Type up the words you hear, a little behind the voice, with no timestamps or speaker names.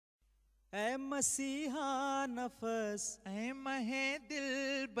ऐ मसीहा नफस, ऐ महे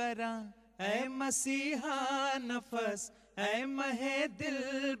दिल बरा, ऐ मसीहा नफस, ऐ महे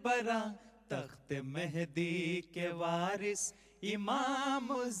दिल बरा, तख्त मेहदी के वारिस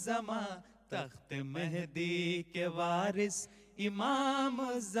इमाम ज़मा, तख्त मेहदी के वारिस इमाम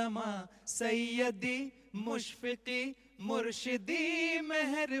ज़मा, सैयदी मुशफ़िक़ी मुर्शिदी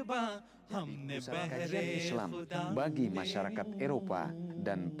मेहरबा, हमने Kajian Islam bagi masyarakat Eropa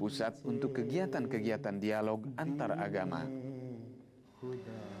dan pusat untuk kegiatan-kegiatan dialog antar agama.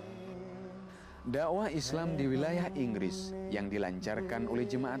 Dakwah Islam di wilayah Inggris yang dilancarkan oleh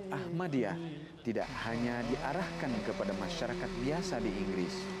Jemaat Ahmadiyah tidak hanya diarahkan kepada masyarakat biasa di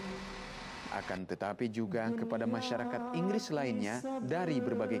Inggris, akan tetapi juga kepada masyarakat Inggris lainnya dari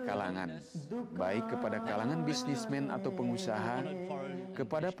berbagai kalangan, baik kepada kalangan bisnismen atau pengusaha,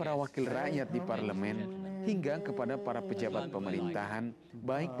 kepada para wakil rakyat di parlemen, hingga kepada para pejabat pemerintahan,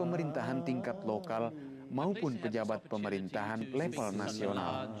 baik pemerintahan tingkat lokal maupun pejabat pemerintahan level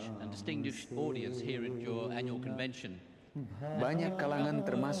nasional. Banyak kalangan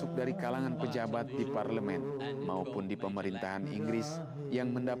termasuk dari kalangan pejabat di parlemen maupun di pemerintahan Inggris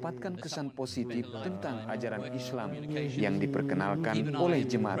yang mendapatkan kesan positif tentang ajaran Islam yang diperkenalkan oleh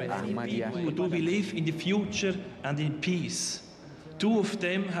Jemaat Ahmadiyah. Do believe in the future and in peace. Two of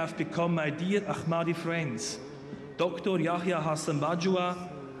them have become my dear Ahmadi friends, Dr. Yahya Hassan Bajwa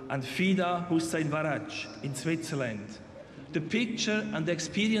and Fida Hussein Baraj in Switzerland. The picture and the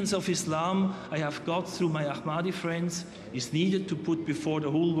experience of Islam I have got through my Ahmadi friends is needed to put before the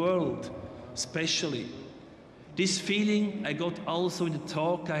whole world, especially. This feeling I got also in the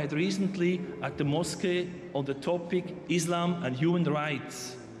talk I had recently at the mosque on the topic Islam and human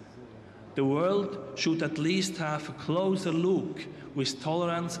rights. The world should at least have a closer look with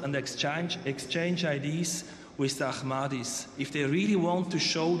tolerance and exchange ideas with the Ahmadis if they really want to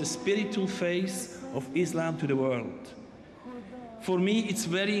show the spiritual face of Islam to the world. For me, it's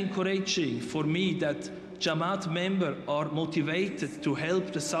very encouraging for me that Jamaat members are motivated to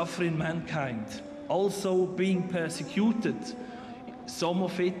help the suffering mankind, also being persecuted, some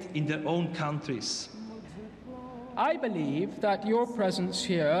of it in their own countries. I believe that your presence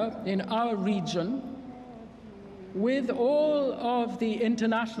here in our region, with all of the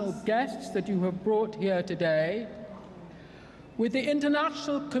international guests that you have brought here today, with the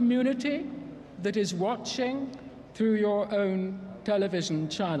international community that is watching through your own television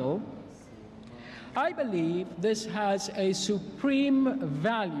channel, I believe this has a supreme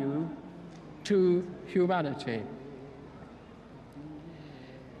value to humanity.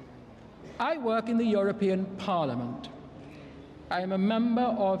 I work in the European Parliament. I am a member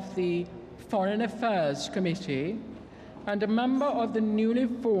of the Foreign Affairs Committee and a member of the newly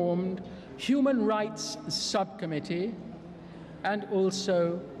formed Human Rights Subcommittee, and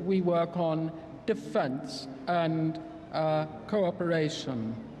also we work on defense and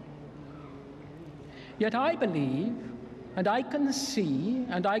cooperation. Yet I believe, and I can see,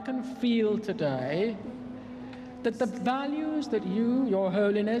 and I can feel today, that the values that you, Your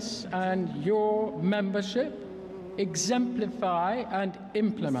Holiness, and your membership exemplify and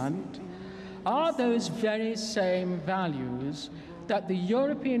implement are those very same values that the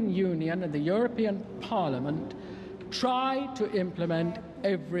European Union and the European Parliament try to implement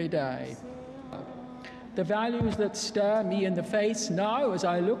every day. The values that stare me in the face now as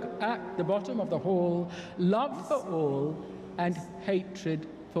I look at the bottom of the hall: love for all and hatred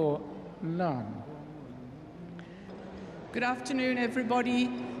for none. Good afternoon,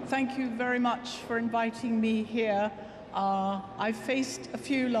 everybody. Thank you very much for inviting me here. I've faced a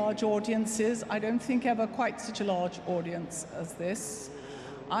few large audiences. I don't think ever quite such a large audience as this.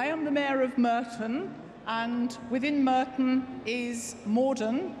 I am the Mayor of Merton, and within Merton is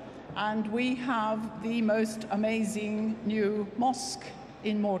Morden, and we have the most amazing new mosque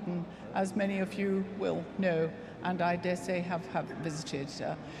in Morden, as many of you will know, and I dare say have visited.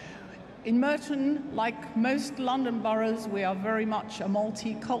 In Merton, like most London boroughs, we are very much a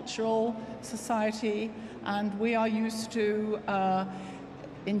multicultural society, and we are used to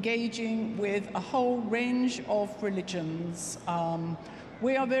engaging with a whole range of religions.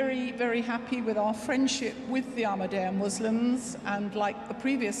 We are very, very happy with our friendship with the Ahmadiyya Muslims, and like the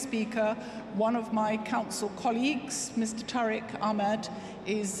previous speaker, one of my council colleagues, Mr. Tariq Ahmed,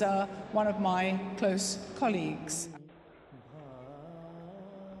 is one of my close colleagues.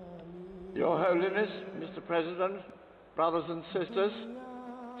 Your Holiness, Mr. President, brothers and sisters,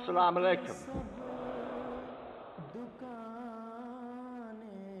 Assalamu alaikum.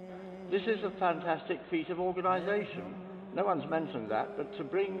 This is a fantastic feat of organisation. No one's mentioned that, but to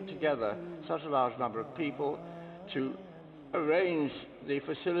bring together such a large number of people to arrange the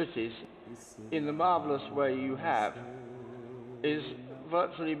facilities in the marvelous way you have is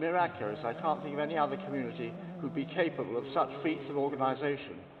virtually miraculous. I can't think of any other community who'd be capable of such feats of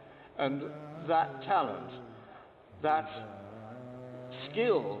organization. And that talent, that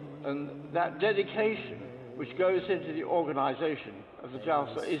skill, and that dedication which goes into the organization of the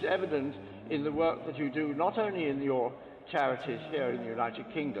Jalsa is evident in the work that you do, not only in your charities here in the United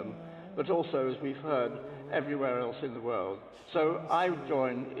Kingdom, but also, as we've heard, everywhere else in the world. So I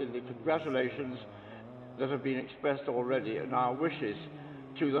join in the congratulations that have been expressed already and our wishes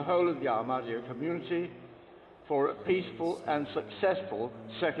to the whole of the Ahmadiyya community for a peaceful and successful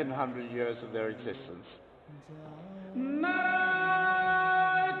second 100 years of their existence.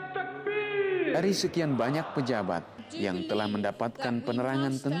 Dari sekian banyak pejabat yang telah mendapatkan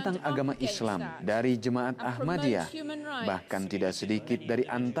penerangan tentang agama Islam dari Jemaat Ahmadiyah, bahkan tidak sedikit dari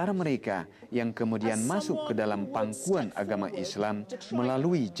antara mereka yang kemudian masuk ke dalam pangkuan agama Islam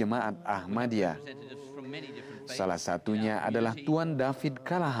melalui Jemaat Ahmadiyah. Salah satunya adalah Tuan David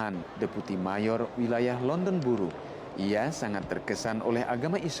Callahan, Deputi Mayor wilayah London Borough. Ia sangat terkesan oleh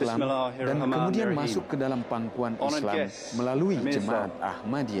agama Islam dan kemudian masuk ke dalam pangkuan Islam melalui Jemaat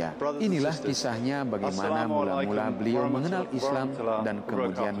Ahmadiyah. Inilah kisahnya bagaimana mula-mula beliau mengenal Islam dan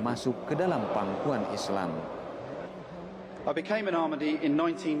kemudian masuk ke dalam pangkuan Islam. I became an Ahmadi in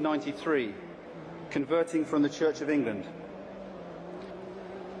 1993, converting from the Church of England.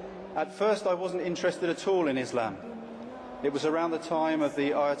 At first I wasn't interested at all in Islam. It was around the time of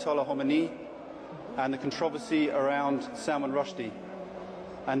the Ayatollah Khomeini and the controversy around Salman Rushdie,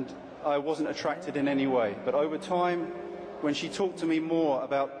 and I wasn't attracted in any way. But over time, when she talked to me more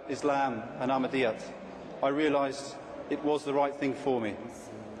about Islam and Ahmadiyyat, I realized it was the right thing for me.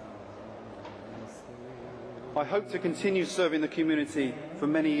 I hope to continue serving the community for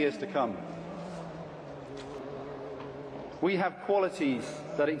many years to come. We have qualities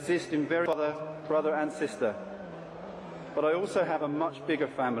that exist in very brother and sister, but I also have a much bigger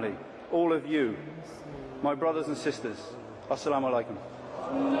family, all of you, my brothers and sisters. Assalamu alaikum.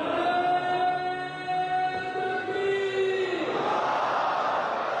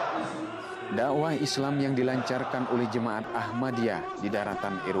 Dakwah Islam yang dilancarkan oleh Jemaat Ahmadiyah di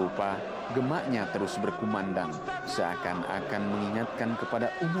daratan Eropa, gemaknya terus berkumandang, seakan-akan mengingatkan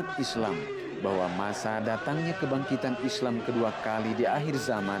kepada umat Islam bahwa masa datangnya kebangkitan Islam kedua kali di akhir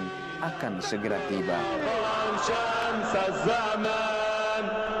zaman akan segera tiba.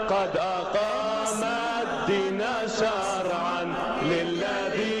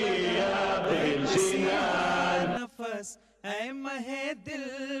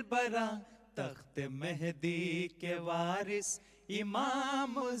 तख्त मेहदी के वारिस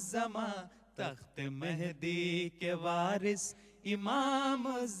इमाम ज़मा तख्त मेहदी के वारिस इमाम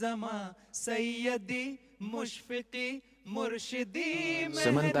Zama सैयदी मुशफ़िक़ी मुर्शिदी.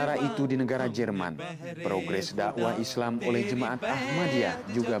 Sementara itu di negara Jerman, progres dakwah Islam oleh Jemaat Ahmadiyah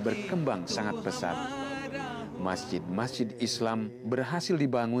juga berkembang sangat pesat. Masjid-masjid Islam berhasil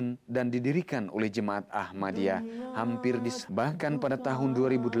dibangun dan didirikan oleh Jemaat Ahmadiyah hampir bahkan pada tahun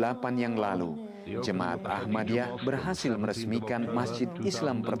 2008 yang lalu. Jemaat Ahmadiyah berhasil meresmikan Masjid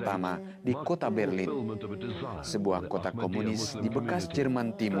Islam pertama di kota Berlin, sebuah kota komunis di bekas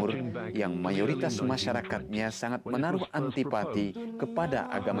Jerman Timur yang mayoritas masyarakatnya sangat menaruh antipati kepada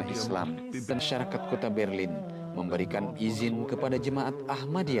agama Islam. Dan masyarakat kota Berlin memberikan izin kepada Jemaat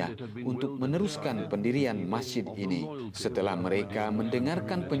Ahmadiyah untuk meneruskan pendirian masjid ini setelah mereka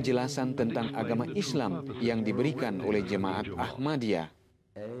mendengarkan penjelasan tentang agama Islam yang diberikan oleh Jemaat Ahmadiyah.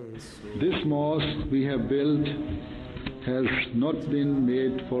 This mosque we have built has not been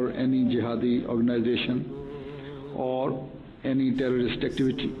made for any jihadi organization or any terrorist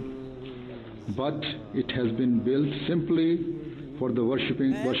activity, but it has been built simply for the worship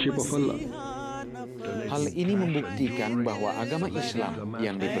of Allah. Hal ini membuktikan bahwa agama Islam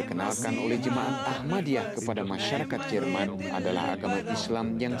yang diperkenalkan oleh Jemaat Ahmadiyah kepada masyarakat Jerman adalah agama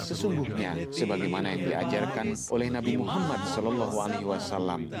Islam yang sesungguhnya sebagaimana yang diajarkan oleh Nabi Muhammad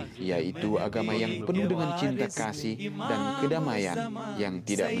SAW, yaitu agama yang penuh dengan cinta kasih dan kedamaian yang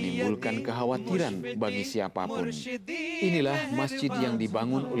tidak menimbulkan kekhawatiran bagi siapapun. Inilah masjid yang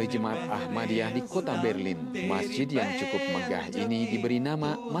dibangun oleh Jemaat Ahmadiyah di kota Berlin. Masjid yang cukup megah ini diberi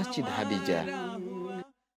nama Masjid Hadijah.